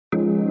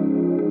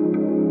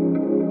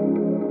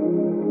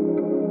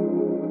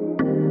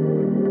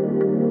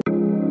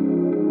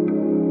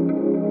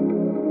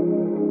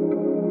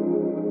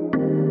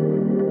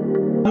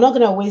not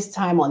going to waste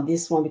time on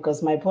this one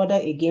because my brother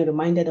again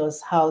reminded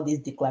us how this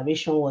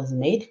declaration was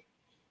made.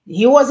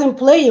 He wasn't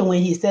playing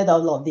when he said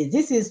all of this.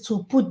 This is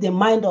to put the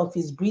mind of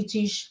his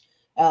British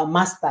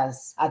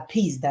masters at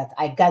peace that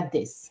I got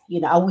this.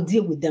 You know, I will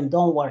deal with them.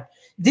 Don't worry.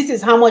 This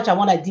is how much I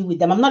want to deal with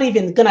them. I'm not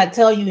even going to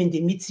tell you in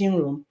the meeting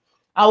room.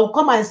 I will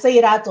come and say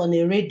it out on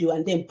a radio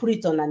and then put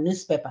it on a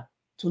newspaper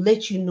to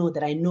let you know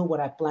that I know what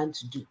I plan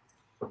to do.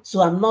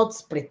 So I'm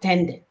not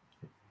pretending.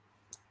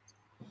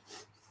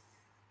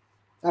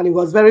 And he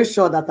was very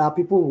sure that our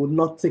people would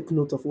not take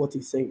note of what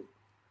he's saying.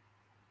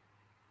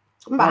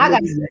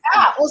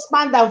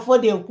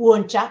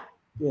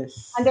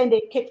 Yes. And then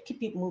they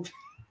keep it moving.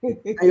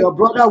 And your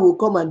brother will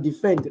come and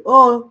defend.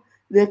 Oh,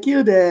 they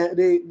killed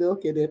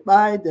they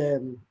buy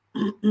them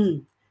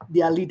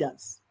their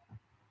leaders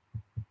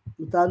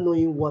without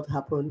knowing what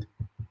happened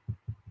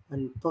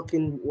and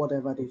talking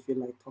whatever they feel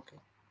like talking.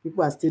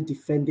 People are still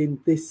defending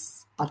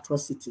this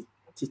atrocity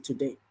till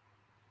today.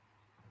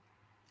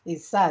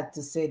 It's sad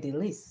to say the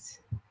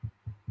least.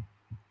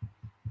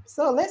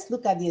 So let's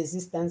look at the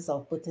existence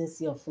of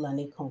Potency of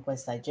Fulani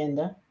Conquest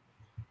agenda.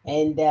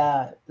 And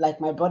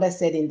like my brother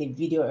said in the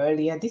video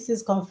earlier, this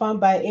is confirmed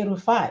by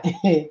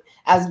El-Rufai.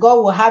 As God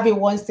will have it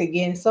once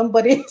again,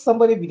 somebody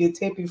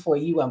videotape it for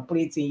you and put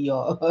it in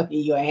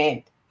your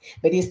hand.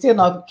 But it's still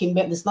not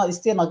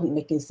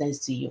making sense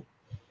to you.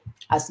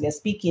 As we are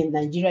speaking,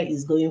 Nigeria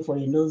is going for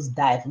a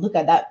nosedive. Look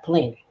at that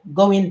plane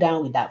going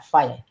down with that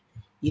fire.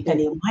 You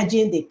can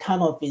imagine the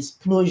kind of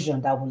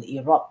explosion that will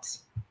erupt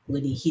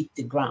when it hit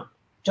the ground.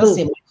 Just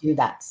imagine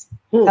that.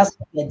 That's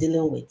what we're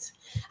dealing with.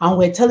 And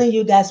we're telling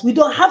you guys, we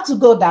don't have to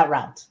go that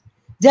route.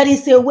 There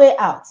is a way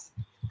out.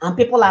 And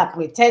people are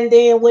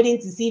pretending, waiting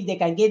to see if they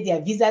can get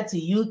their visa to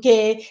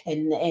UK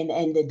and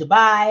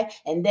Dubai,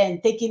 and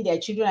then taking their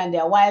children and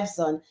their wives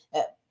on.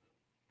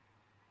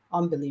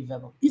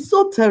 Unbelievable. It's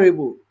so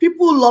terrible.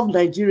 People love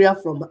Nigeria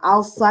from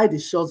outside the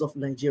shores of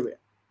Nigeria.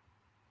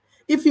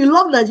 If you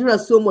love Nigeria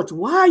so much,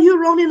 why are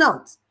you running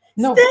out?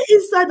 No. Stay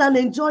inside and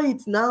enjoy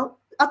it now.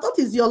 I thought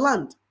it's your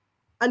land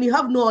and you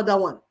have no other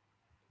one.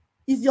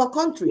 It's your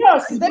country.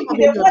 Yes, they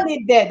want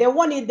it there. They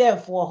want it there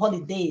for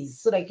holidays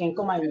so they can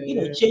come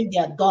and change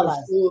their dollars.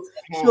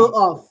 Show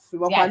off.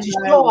 Yeah,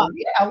 show off.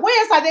 Yeah.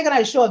 Where else are they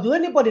gonna show up? Do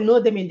anybody know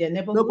them in their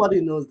neighborhood?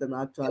 Nobody knows them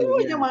actually.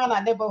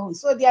 Neighborhood.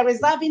 So they are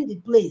reserving the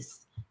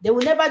place. They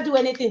will never do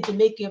anything to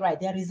make it right.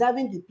 They are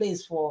reserving the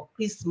place for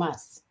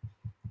Christmas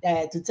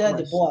to tell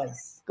the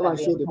boys. Come and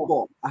show the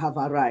poor. I have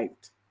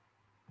arrived.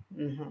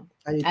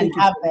 And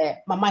have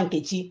Mama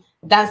Nkechi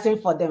dancing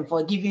for them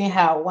for giving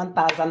her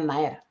 1,000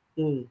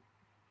 naira.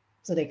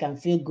 So they can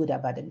feel good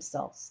about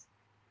themselves.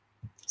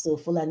 So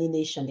Fulani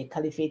Nation, the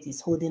Caliphate, is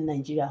holding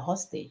Nigeria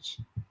hostage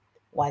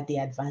while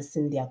they're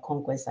advancing their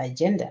conquest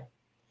agenda.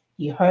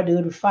 You heard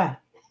El-Rufai.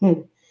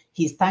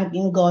 He's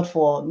thanking God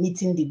for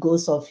meeting the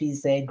goals of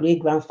his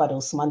great-grandfather,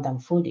 Usman Dan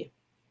Fodio.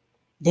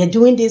 They're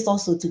doing this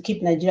also to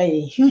keep Nigeria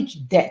in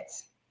huge debt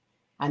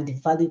and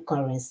devalue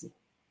currency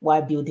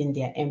while building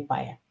their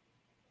empire.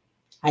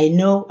 I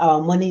know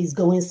our money is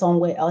going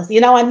somewhere else.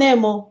 In our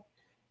name,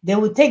 they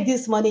will take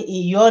this money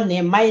in your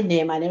name, my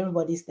name, and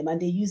everybody's name,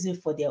 and they use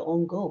it for their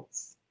own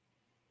goals.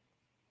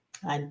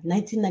 And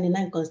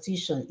 1999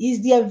 Constitution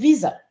is their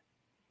visa.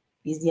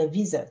 Is their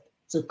visa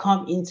to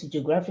come into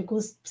geographical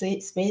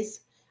space,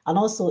 and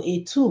also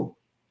a tool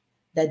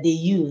that they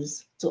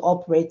use to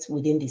operate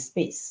within the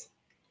space.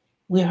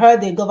 We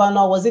heard the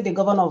governor, was it the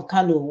governor of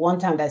Kano one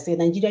time that said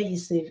Nigeria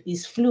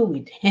is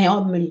fluid.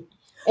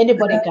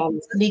 Anybody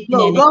can sneak in.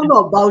 No, governor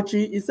of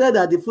Bauchi, he said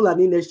that the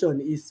Fulani Nation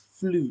is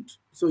fluid.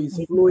 So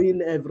it's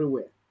flowing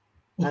everywhere.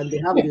 And they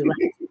have the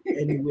right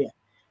anywhere.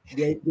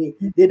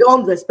 They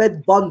don't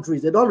respect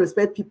boundaries. They don't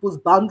respect people's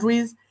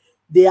boundaries.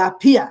 They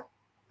appear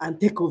and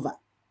take over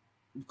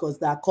because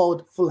they are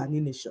called Fulani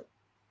Nation.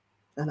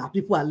 And our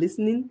people are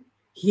listening,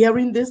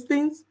 hearing these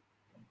things,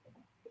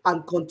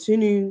 and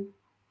continuing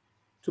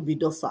to be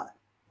docile.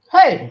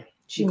 Hey,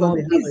 because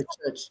they have a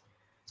church,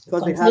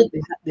 because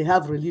they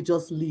have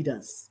religious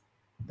leaders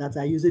that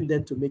are using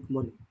them to make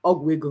money.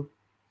 Ogwego.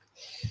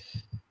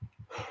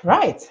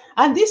 Right.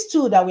 And this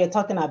tool that we're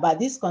talking about,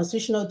 this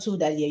constitutional tool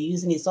that you're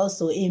using, is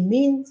also a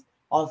means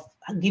of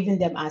giving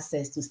them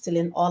access to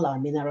stealing all our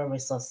mineral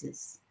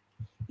resources.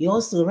 You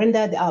also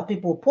render our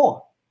people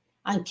poor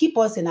and keep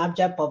us in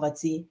abject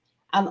poverty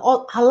and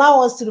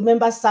allow us to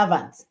remember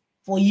servants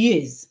for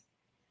years,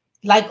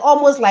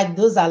 almost like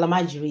those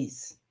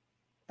alamajiris.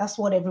 That's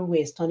what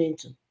everywhere is turning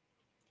to.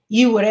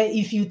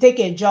 If you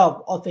take a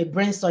job of a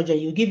brain surgeon,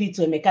 you give it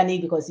to a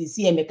mechanic because you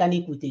see a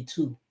mechanic with a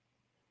tool.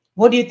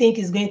 What do you think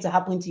is going to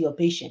happen to your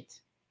patient?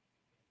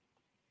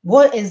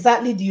 What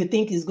exactly do you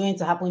think is going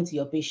to happen to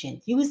your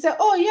patient? You will say,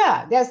 oh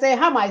yeah, there's a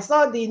hammer. I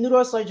saw the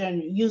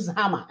neurosurgeon use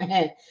hammer.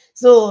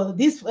 So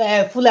this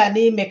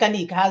Fulani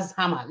mechanic has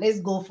hammer. Let's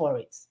go for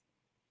it.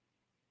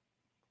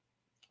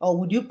 Or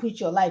would you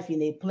put your life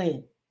in a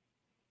plane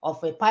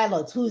of a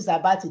pilot who is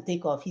about to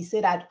take off? He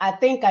said, I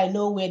think I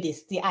know where the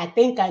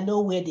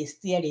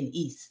steering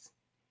is.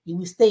 You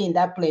will stay in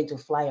that plane to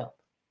fly up.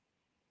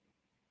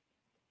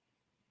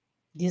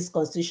 This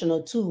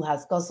constitutional tool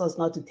has caused us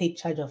not to take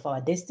charge of our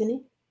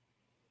destiny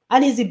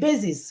and is the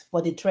basis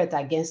for the threat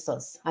against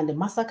us and the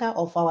massacre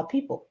of our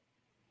people.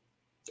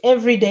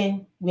 Every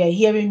day we are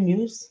hearing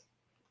news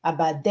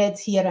about death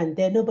here and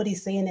there.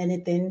 Nobody's saying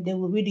anything. They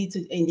will read it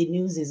in the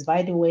news, is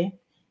by the way,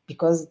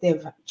 because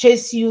they've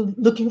chased you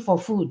looking for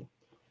food.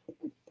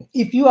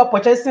 If you are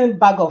purchasing a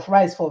bag of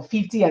rice for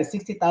 50 and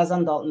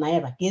 60,000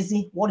 naira,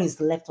 Gezi, what is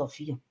left of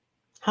you?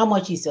 How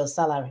much is your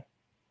salary?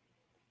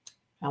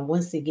 And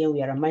once again,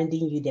 we are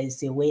reminding you there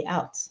is a way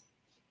out.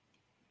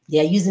 They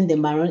are using the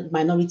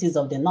minorities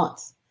of the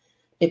North.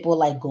 People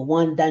like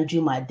Gowon,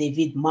 Danjuma,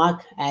 David,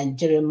 Mark, and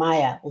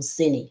Jeremiah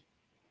Oseni.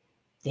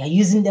 They are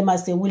using them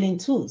as a willing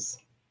tools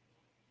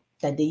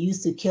that they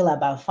used to kill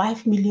about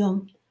 5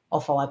 million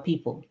of our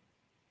people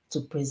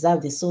to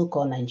preserve the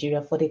so-called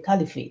Nigeria for the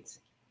caliphate.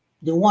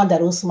 The one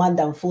that Usman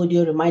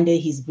Danfodio reminded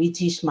his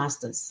British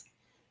masters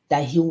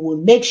that he will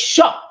make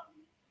sure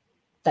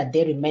that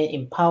they remain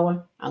in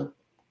power and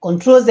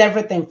controls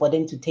everything for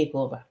them to take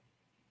over.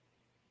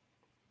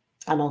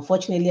 And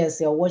unfortunately, as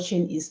you're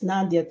watching, it's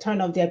now the turn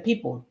of their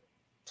people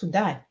to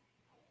die.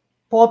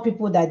 Poor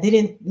people that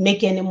didn't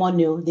make any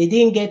money, they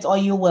didn't get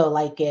oil well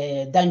like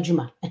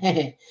Danjuma.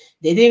 They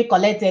didn't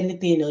collect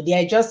anything, they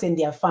are just in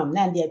their farm.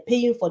 Now they are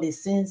paying for the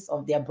sins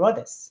of their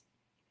brothers.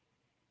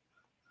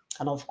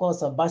 And of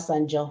course,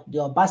 Obasanjo, the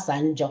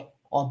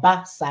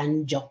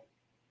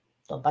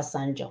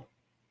Obasanjo.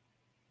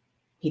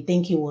 He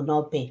think he will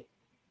not pay.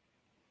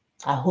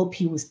 I hope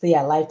he will stay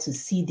alive to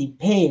see the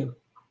pain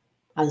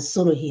and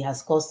sorrow he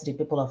has caused to the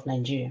people of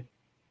Nigeria.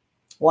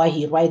 While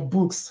he writes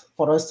books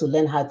for us to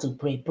learn how to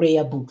pray,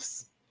 prayer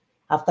books.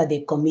 After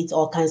they commit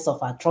all kinds of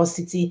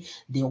atrocity,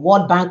 the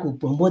World Bank will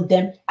promote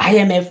them,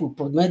 IMF will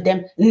promote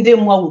them,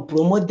 Ndemwa will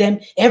promote them,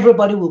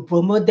 everybody will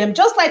promote them,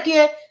 just like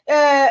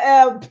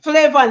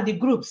Flavor and the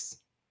groups.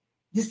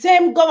 The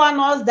same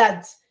governors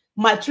that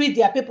maltreat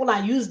their people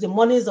and use the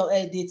monies of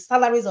the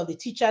salaries of the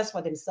teachers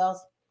for themselves.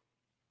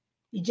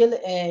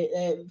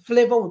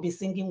 Flavor will be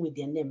singing with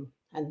their name,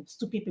 and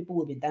stupid people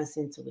will be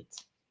dancing to it.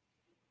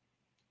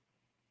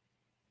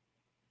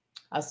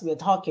 As we're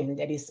talking,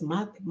 there is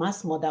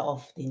mass murder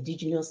of the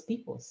indigenous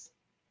peoples.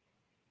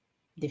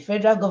 The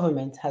federal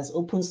government has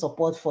open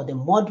support for the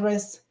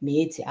murderous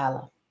Mieti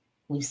Allah.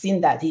 We've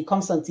seen that. He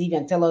comes on TV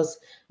and tells us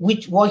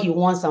what he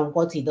wants and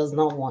what he does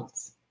not want.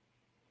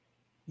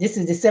 This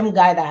is the same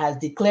guy that has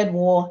declared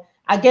war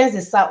against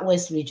the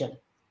Southwest region.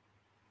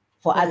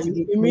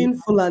 You mean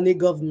Fulani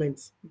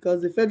government?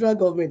 Because the federal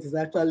government is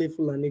actually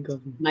Fulani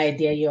government. My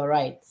dear, you're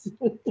right.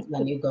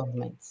 Fulani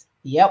government.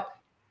 Yep.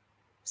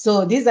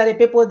 So these are the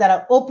people that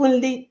are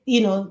openly,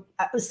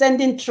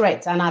 sending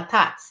threats and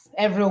attacks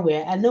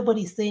everywhere, and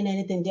nobody's saying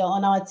anything. They're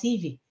on our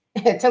TV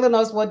telling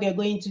us what they're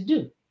going to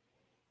do.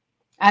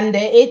 And the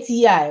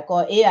ATI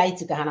or AI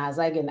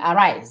again,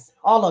 Arise,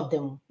 all of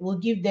them will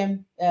give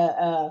them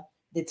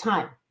the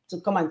time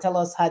to come and tell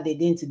us how they're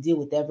going to deal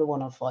with every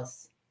one of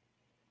us.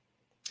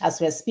 As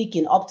we're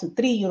speaking, up to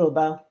 3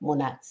 Yoruba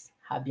monarchs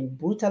have been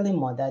brutally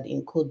murdered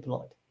in cold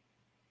blood,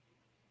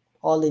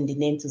 all in the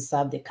name to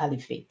serve the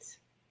caliphate.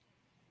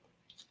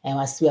 And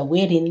as we are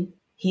waiting,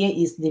 here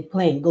is the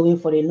plane going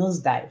for a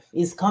nosedive.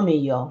 It's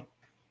coming, y'all.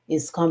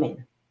 It's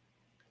coming.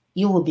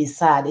 You will be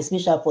sad,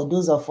 especially for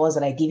those of us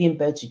that are giving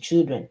birth to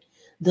children.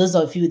 Those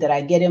of you that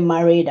are getting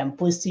married and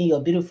posting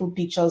your beautiful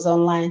pictures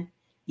online.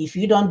 If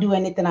you don't do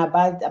anything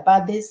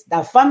about this,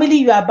 that family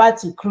you are about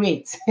to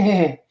create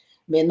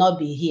may not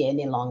be here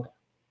any longer.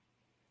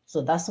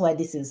 So that's why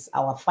this is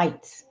our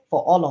fight for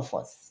all of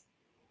us.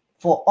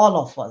 For all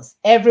of us.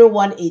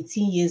 Everyone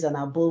 18 years and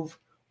above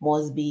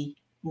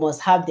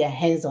must have their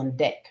hands on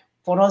deck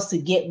for us to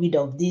get rid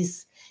of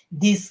this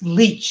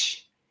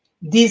leech,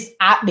 this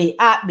akbe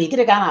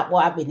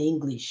in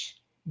English,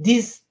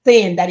 this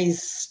thing that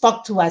is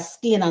stuck to our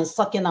skin and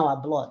sucking our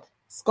blood.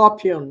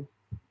 Scorpion.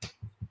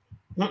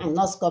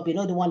 Not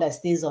scorpion, the one that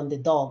stays on the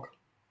dog.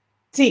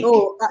 Tick.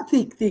 Oh,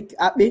 tick,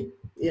 akbe.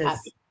 Yes.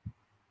 Akbe.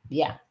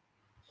 Yeah.